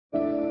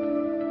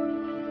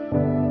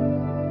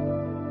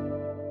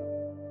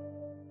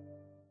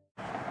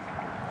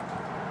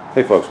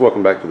Hey folks,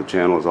 welcome back to the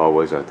channel. As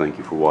always, I thank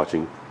you for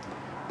watching.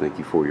 Thank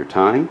you for your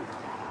time.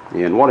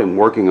 And what I'm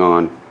working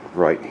on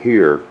right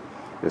here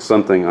is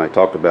something I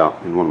talked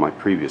about in one of my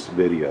previous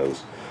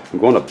videos. I'm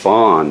going to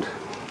bond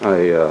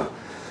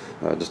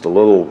just a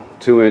little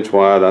 2-inch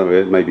wide,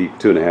 it may be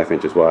 2.5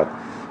 inches wide.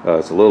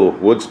 It's a little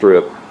wood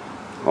strip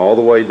all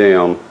the way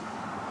down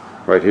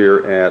right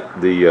here at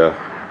the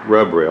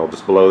rub rail,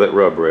 just below that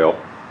rub rail.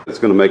 It's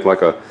going to make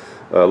like a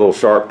little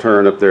sharp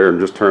turn up there and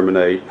just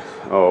terminate,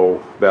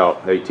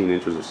 about 18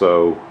 inches or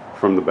so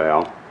from the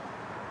bow.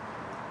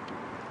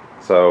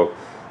 So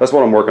that's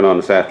what I'm working on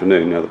this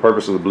afternoon. Now the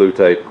purpose of the blue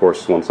tape, of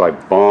course, is once I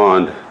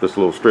bond this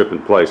little strip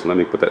in place, and let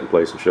me put that in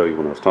place and show you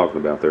what I was talking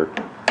about there.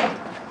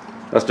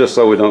 That's just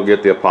so we don't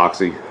get the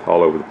epoxy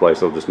all over the place.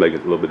 It'll just make it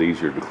a little bit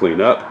easier to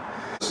clean up.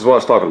 This is what I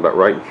was talking about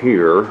right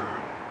here,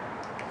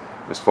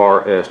 as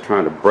far as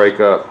trying to break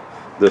up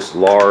this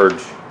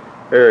large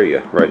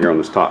area right here on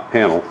this top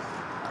panel.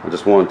 I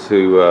just want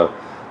to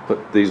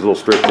put these little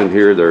strips in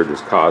here. They're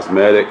just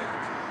cosmetic,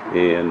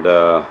 and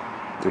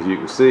as you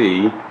can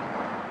see,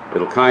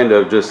 it'll kind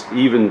of just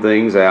even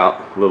things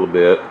out a little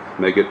bit,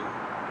 make it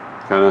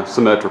kind of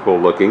symmetrical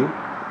looking.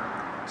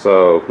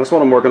 So that's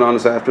what I'm working on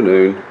this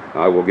afternoon.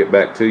 I will get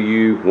back to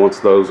you once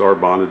those are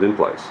bonded in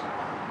place.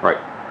 All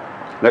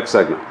right, next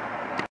segment.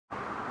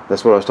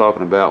 That's what I was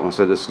talking about when I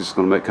said this is just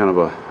going to make kind of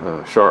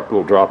a sharp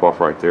little drop off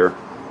right there.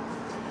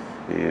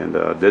 And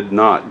did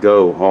not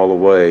go all the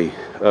way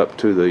up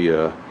to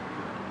the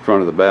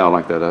front of the bow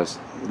like that. I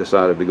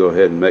decided to go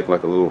ahead and make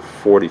like a little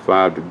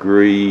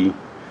 45-degree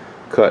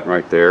cut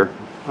right there.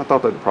 I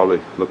thought that would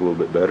probably look a little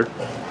bit better.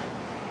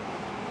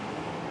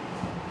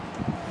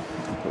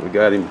 But we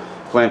got him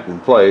clamped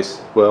in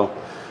place. Well,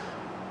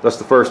 that's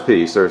the first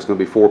piece. There's going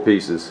to be 4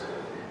 pieces.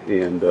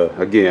 And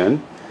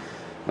again,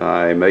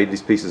 I made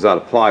these pieces out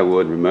of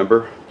plywood.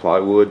 Remember,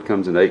 plywood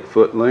comes in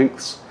 8-foot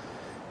lengths.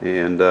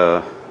 And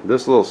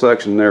this little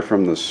section there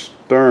from the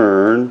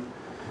stern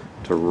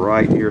to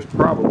right here is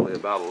probably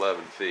about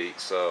 11 feet.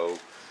 So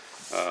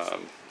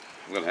I'm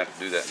going to have to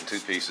do that in 2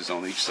 pieces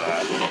on each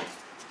side.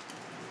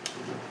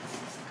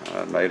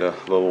 I made a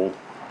little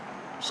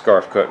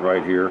scarf cut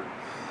right here.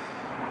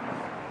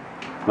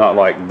 Not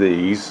like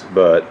these,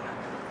 but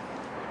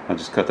I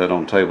just cut that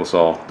on table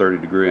saw,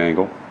 30-degree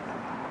angle.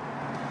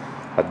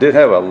 I did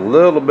have a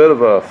little bit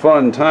of a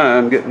fun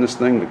time getting this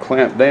thing to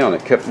clamp down.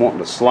 It kept wanting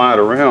to slide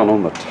around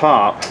on the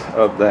top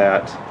of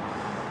that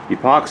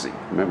epoxy.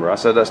 Remember, I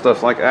said that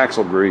stuff's like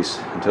axle grease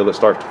until it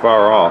starts to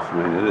fire off.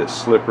 I mean, it is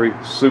slippery,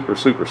 super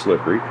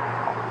slippery.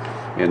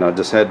 And I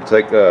just had to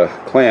take a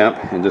clamp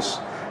and just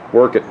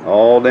work it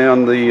all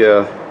down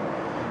the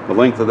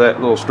length of that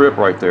little strip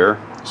right there.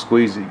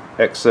 Squeeze the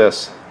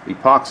excess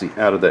epoxy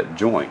out of that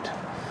joint.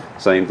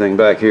 Same thing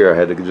back here. I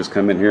had to just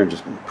come in here and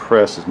just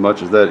press as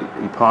much of that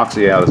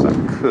epoxy out as I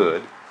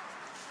could.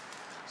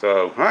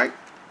 So, alright,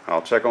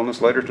 I'll check on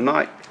this later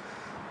tonight.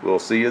 We'll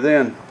see you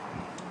then.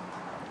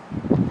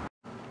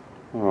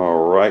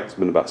 Alright, it's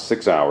been about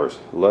 6 hours.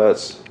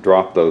 Let's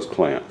drop those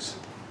clamps.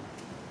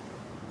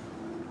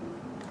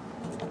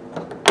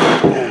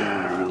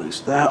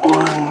 Release that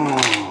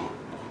one.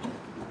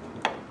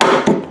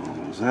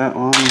 Release that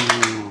one.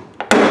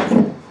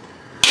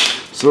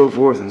 So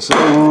forth and so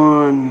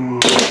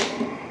on.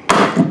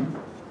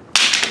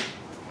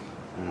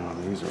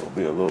 These will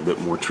be a little bit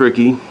more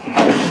tricky.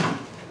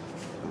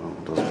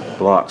 Those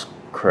blocks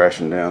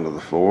crashing down to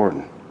the floor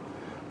and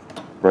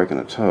breaking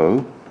a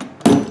toe.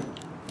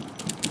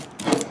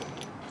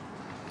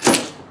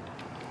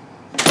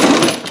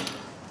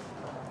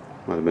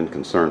 Might have been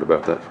concerned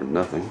about that for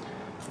nothing.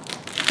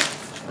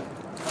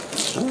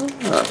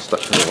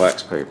 Stuck to the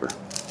wax paper.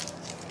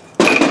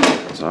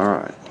 It's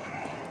alright.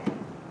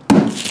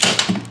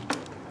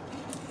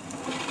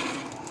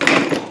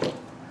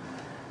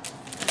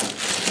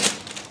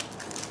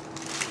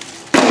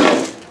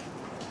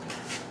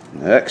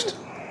 Next,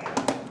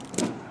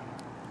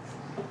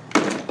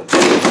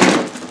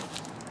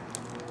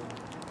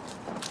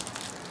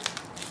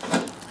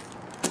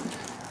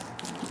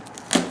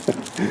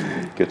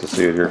 get to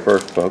see it here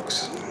first,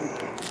 folks.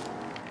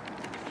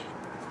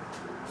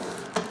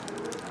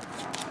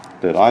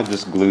 Did I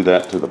just glue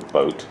that to the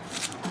boat?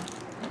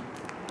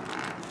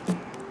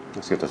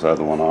 Let's get this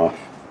other one off.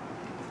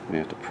 We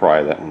have to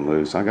pry that one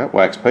loose. I got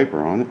wax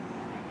paper on it.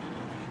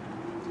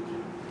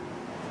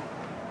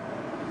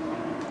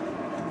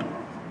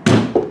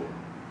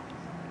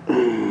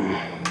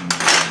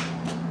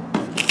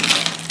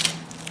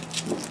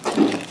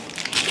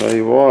 Tell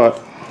you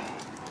what,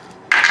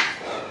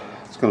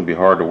 it's going to be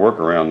hard to work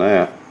around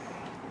that.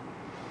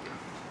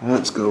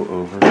 Let's go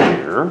over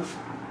here.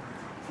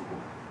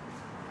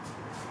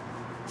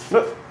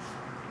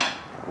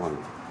 One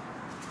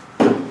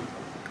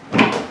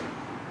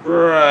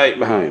right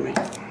behind me.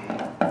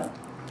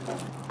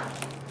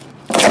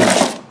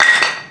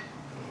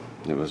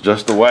 It was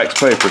just the wax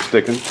paper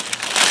sticking.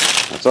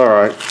 That's all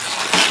right.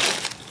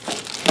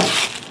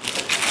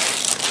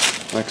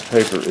 Wax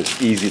paper is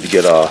easy to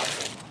get off.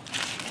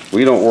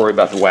 We don't worry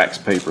about the wax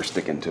paper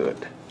sticking to it.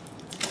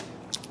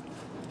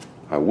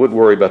 I would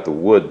worry about the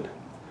wood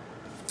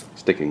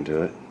sticking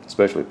to it,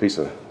 especially a piece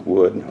of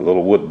wood, a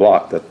little wood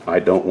block that I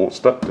don't want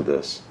stuck to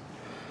this.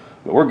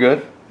 But we're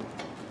good.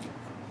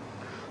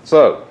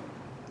 So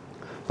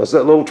that's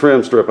that little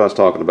trim strip I was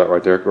talking about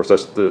right there. Of course,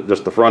 that's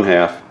just the front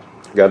half.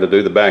 Got to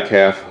do the back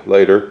half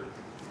later.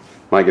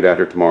 Might get out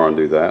here tomorrow and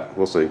do that.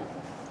 We'll see.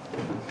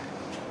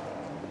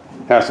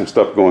 Have some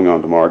stuff going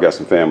on tomorrow. Got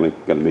some family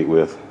got to meet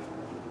with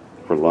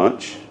for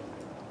lunch.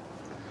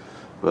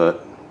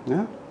 But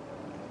yeah,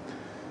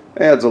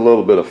 adds a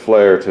little bit of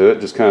flair to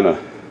it. Just kind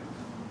of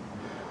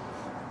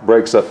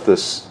breaks up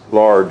this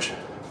large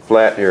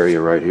flat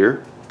area right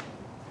here.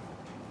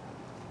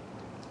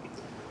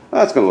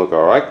 That's going to look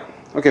all right.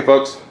 Okay,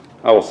 folks,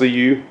 I will see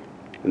you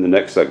in the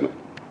next segment.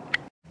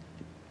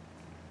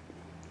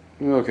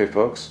 Okay,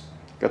 folks,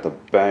 got the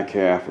back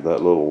half of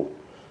that little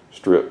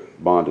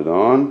strip bonded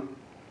on.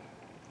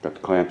 Got the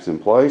clamps in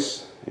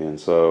place, and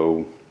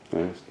so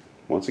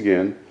once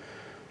again,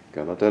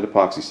 got to let that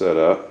epoxy set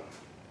up.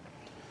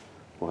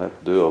 We'll have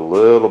to do a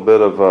little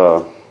bit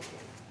of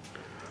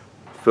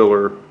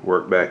filler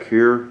work back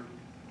here.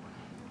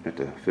 Have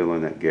to fill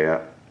in that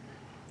gap,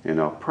 and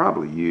I'll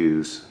probably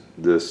use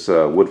this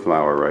wood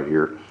flower right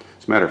here.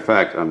 As a matter of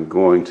fact, I'm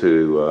going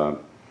to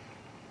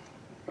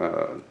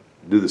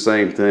do the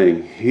same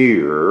thing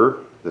here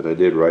that I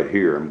did right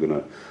here. I'm going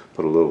to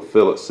put a little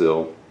fillet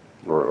seal,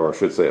 or I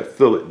should say a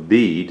fillet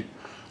bead,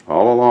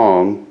 all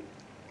along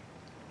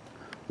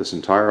this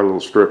entire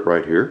little strip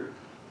right here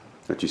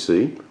that you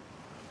see.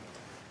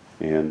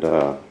 And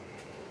I'm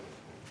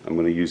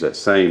going to use that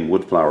same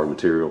wood flower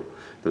material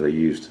that I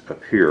used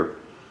up here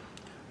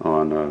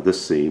on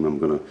this seam. I'm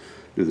going to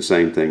do the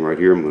same thing right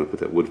here. I'm going to put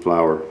that wood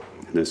flower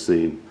in this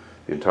seam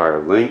the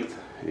entire length,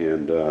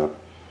 and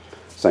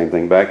same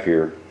thing back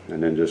here,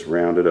 and then just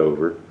round it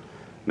over,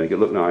 make it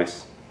look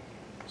nice.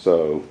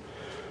 So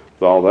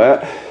with all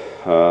that,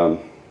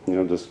 you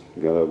know, just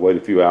gotta wait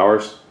a few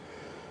hours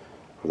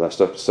for that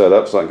stuff to set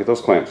up so I can get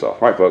those clamps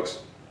off. All right, folks,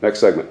 next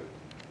segment.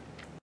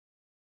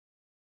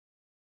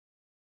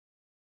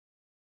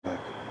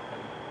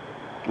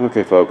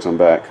 Okay, folks, I'm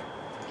back,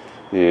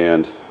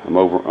 and I'm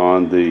over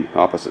on the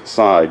opposite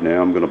side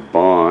now. I'm going to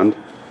bond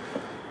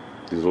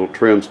these little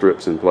trim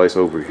strips in place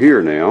over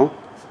here now.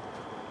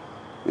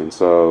 And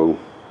so,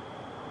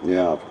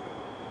 yeah, I've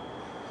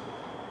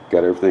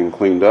got everything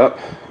cleaned up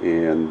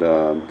and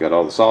got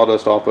all the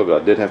sawdust off of it. I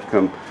did have to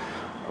come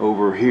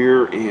over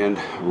here and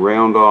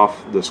round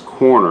off this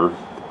corner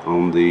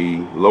on the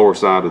lower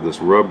side of this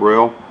rub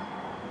rail.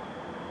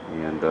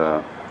 And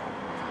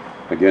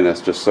again,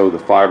 that's just so the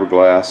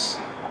fiberglass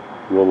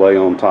will lay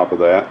on top of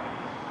that.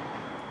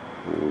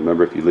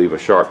 Remember, if you leave a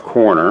sharp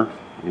corner,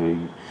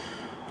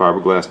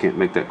 fiberglass can't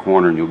make that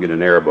corner and you'll get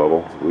an air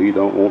bubble. We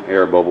don't want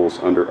air bubbles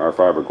under our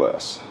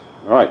fiberglass.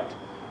 Alright,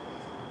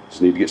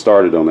 just need to get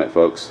started on that,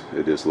 folks.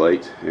 It is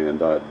late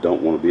and I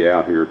don't want to be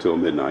out here till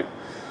midnight.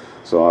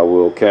 So I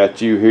will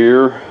catch you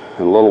here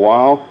in a little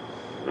while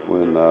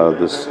when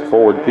this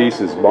forward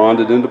piece is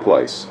bonded into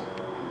place.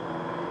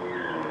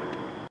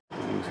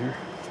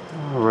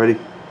 Alrighty,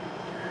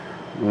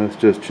 let's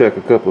just check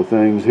a couple of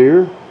things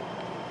here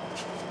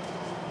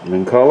and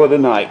then call it a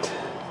night.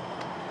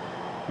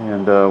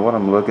 And what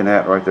I'm looking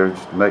at right there,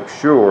 just to make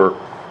sure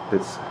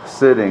it's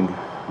sitting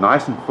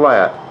nice and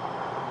flat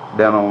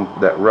down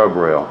on that rub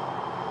rail.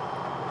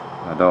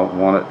 I don't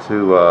want it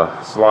to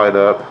slide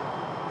up.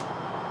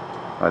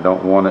 I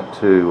don't want it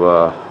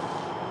to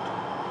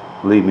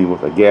leave me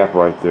with a gap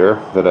right there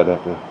that I'd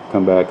have to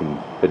come back and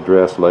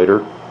address later.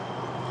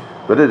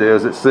 But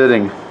it's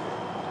sitting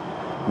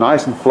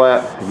nice and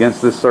flat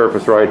against this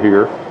surface right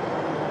here,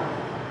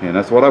 and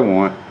that's what I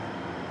want.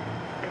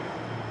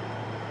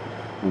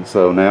 And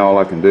so now all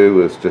I can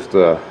do is just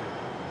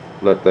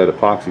let that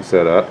epoxy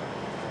set up.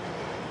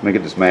 Let me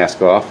get this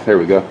mask off. There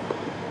we go.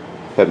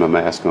 Had my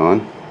mask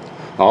on.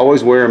 I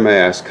always wear a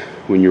mask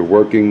when you're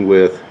working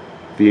with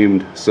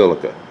fumed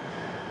silica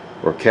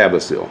or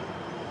Cabasil.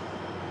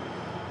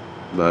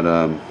 But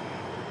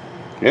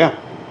yeah,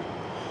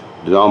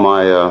 did all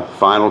my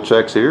final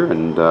checks here,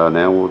 and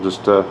now we'll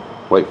just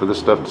wait for this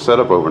stuff to set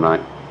up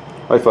overnight.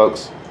 All right,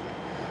 folks,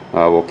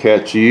 I will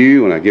catch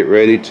you when I get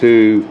ready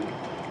to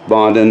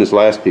bond in this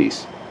last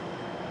piece.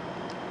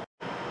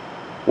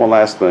 One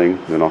last thing,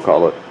 then I'll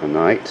call it a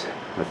night.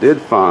 I did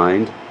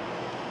find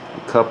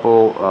a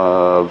couple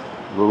of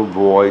little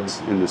voids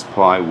in this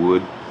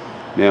plywood.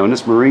 Now, in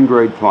this marine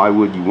grade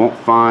plywood, you won't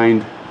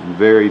find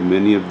very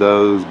many of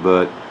those,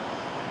 but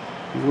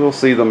you will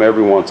see them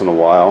every once in a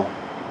while.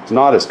 It's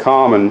not as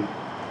common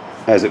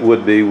as it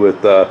would be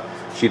with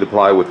sheet of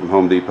plywood from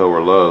Home Depot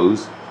or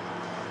Lowe's.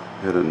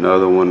 Got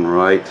another one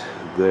right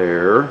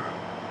there.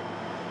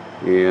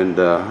 And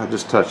I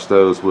just touched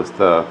those with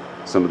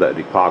some of that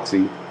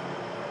epoxy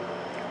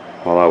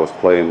while I was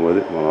playing with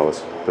it, while I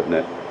was putting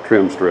that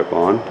trim strip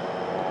on.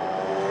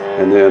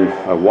 And then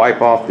I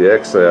wipe off the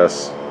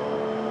excess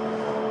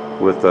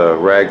with a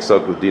rag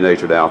soaked with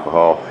denatured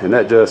alcohol, and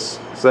that just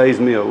saves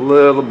me a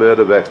little bit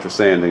of extra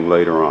sanding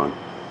later on.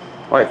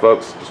 Alright,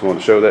 folks, just want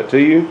to show that to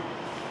you.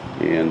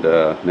 And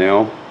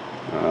now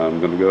I'm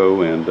going to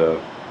go and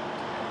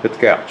hit the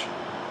couch.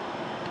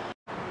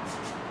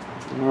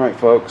 Alright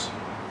folks,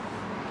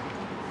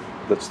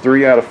 that's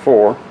 3 out of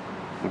 4.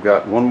 I've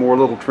got one more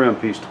little trim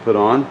piece to put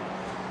on,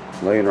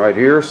 laying right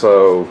here,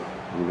 so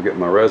I'm going to get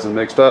my resin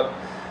mixed up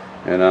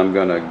and I'm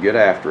going to get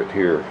after it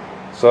here.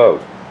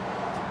 So,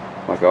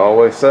 like I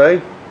always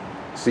say,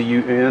 see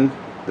you in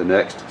the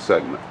next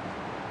segment.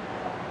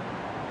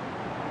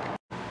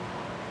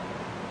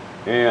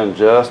 And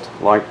just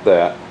like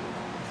that,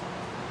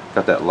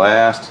 got that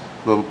last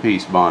little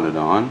piece bonded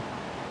on.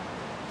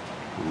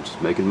 I'm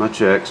just making my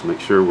checks, make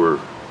sure we're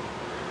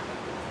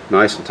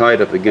nice and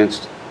tight up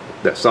against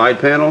that side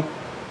panel,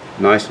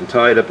 nice and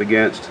tight up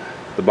against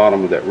the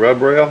bottom of that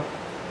rub rail,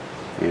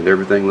 and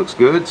everything looks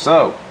good.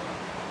 So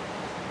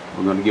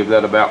we're going to give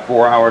that about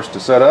 4 hours to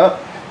set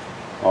up.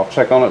 I'll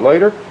check on it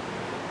later,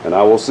 and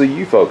I will see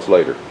you folks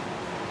later.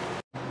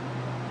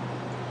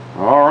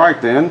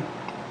 Alright then,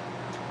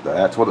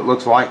 that's what it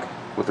looks like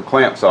with the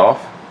clamps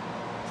off.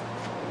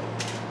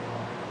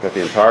 Got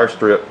the entire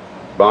strip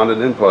bonded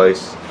in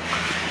place.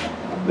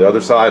 The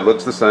other side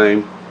looks the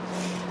same.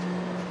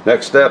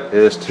 Next step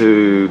is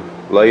to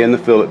lay in the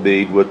fillet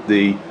bead with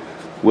the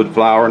wood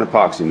flour and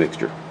epoxy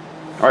mixture.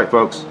 Alright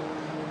folks,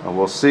 I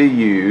will see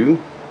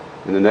you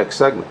in the next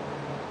segment.